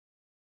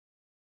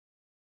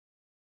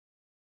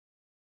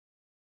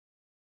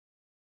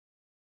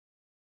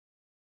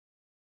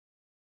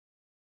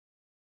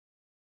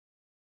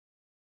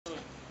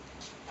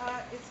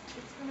It's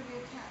going to be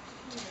attached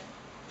here,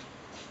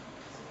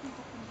 so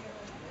people can get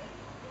rid of it.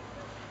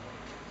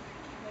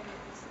 Maybe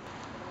it's,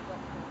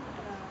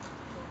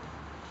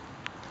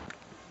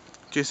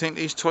 Do you think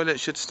these toilets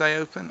should stay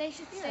open? They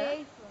should stay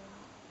open.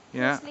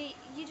 Yeah. Obviously,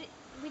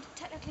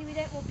 technically we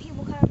don't want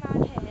people coming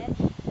around here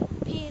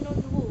peeing on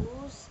the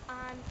walls,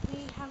 and we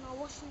hang our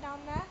washing down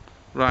there.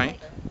 Right.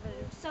 Like,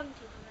 some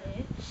people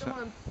do. Don't want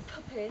them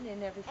pooping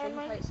in everything. And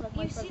like,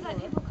 you see like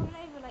people coming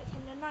over like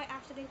in the night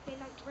after they've been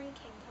like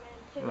drinking, coming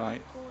and pooing in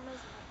the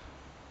corners,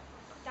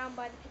 down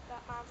by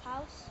that man's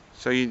house.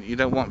 So you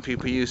don't want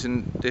people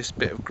using this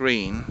bit of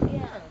green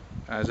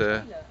as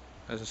a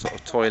sort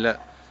of toilet.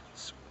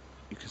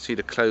 You can see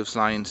the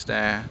clotheslines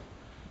there.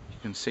 You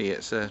can see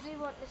it's a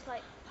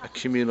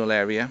communal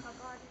area.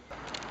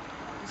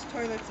 these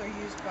toilets are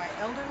used by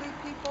elderly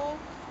people,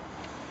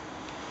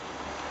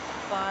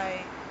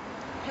 by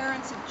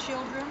parents of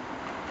children,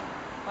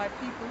 by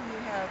people who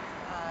have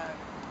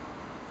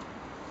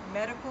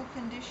medical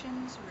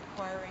conditions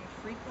requiring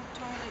frequent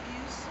toilet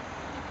use,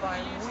 by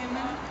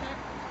women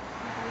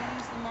who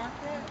use the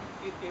market.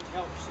 It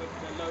helps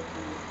the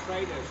local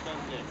traders,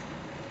 doesn't it?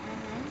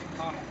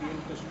 Part of the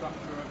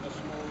infrastructure of the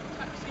small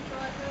taxi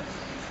drivers.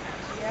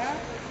 Yeah.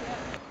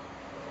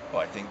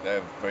 Well, I think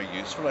they're very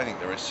useful. I think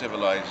they're a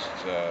civilized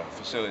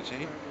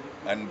facility,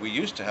 and we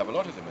used to have a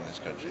lot of them in this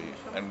country,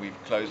 and we've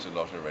closed a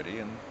lot already,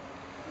 and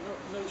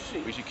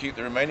we should keep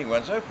the remaining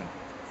ones open.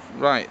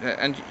 Right,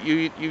 and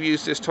you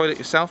use this toilet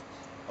yourself?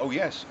 Oh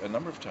yes, a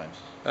number of times.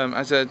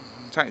 As a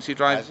taxi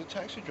driver? As a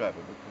taxi driver,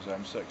 because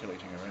I'm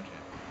circulating around here.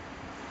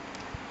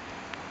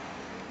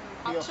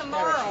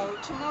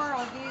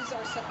 Tomorrow these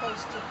are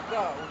supposed to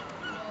go,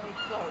 be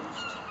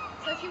closed.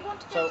 So if you want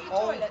to go to the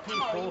toilet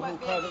tomorrow, you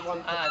won't be able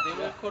to. They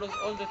will close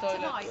all the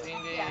toilets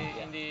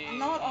in the...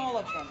 Not all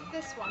of them.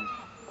 This one.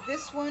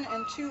 This one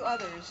and 2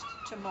 others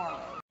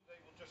tomorrow. They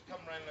will just come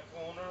round the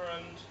corner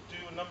and do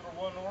a number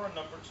 1 or a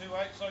number 2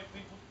 outside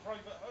people's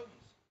private homes.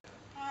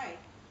 Hi.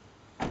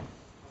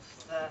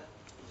 What's the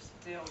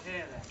deal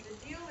here then? The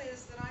deal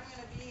is that I'm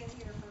going to be in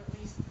here for at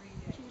least 3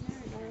 days.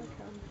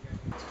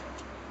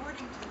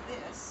 According to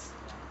this,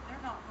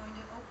 they're not going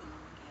to open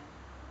them again.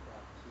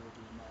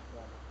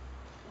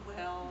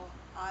 Well,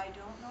 I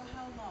don't know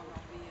how long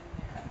I'll be in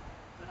there,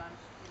 but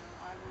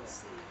I will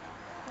see how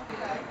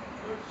long.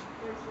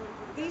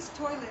 These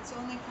toilets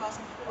only cost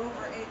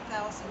over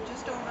 8,000,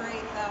 just over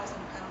 8,000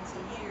 pounds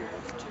a year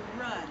to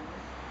run.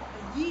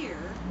 A year,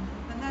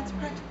 and that's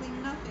practically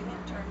nothing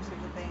in terms of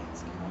the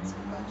Baines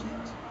Council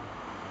budget.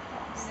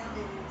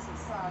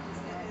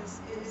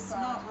 It's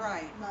not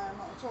right. No,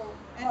 not at all.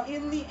 And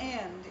in the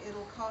end,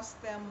 it'll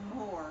cost them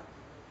more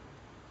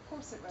Of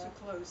course it will. to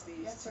close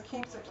these, Yes, to of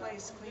keep course the it will.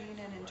 place clean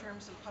and in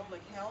terms of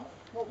public health.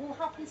 What will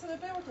happen to the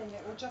building?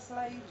 It will just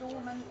lay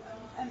dormant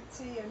and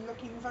empty and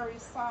looking very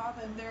sad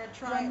and They're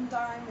trying, run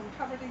down and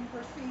covered in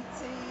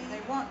graffiti.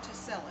 they want to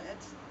sell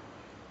it.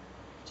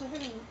 To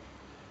who?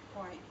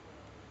 Quite.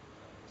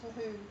 To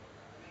who?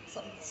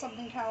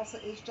 Something else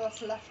that is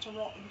just left to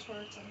rot in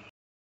Twerton.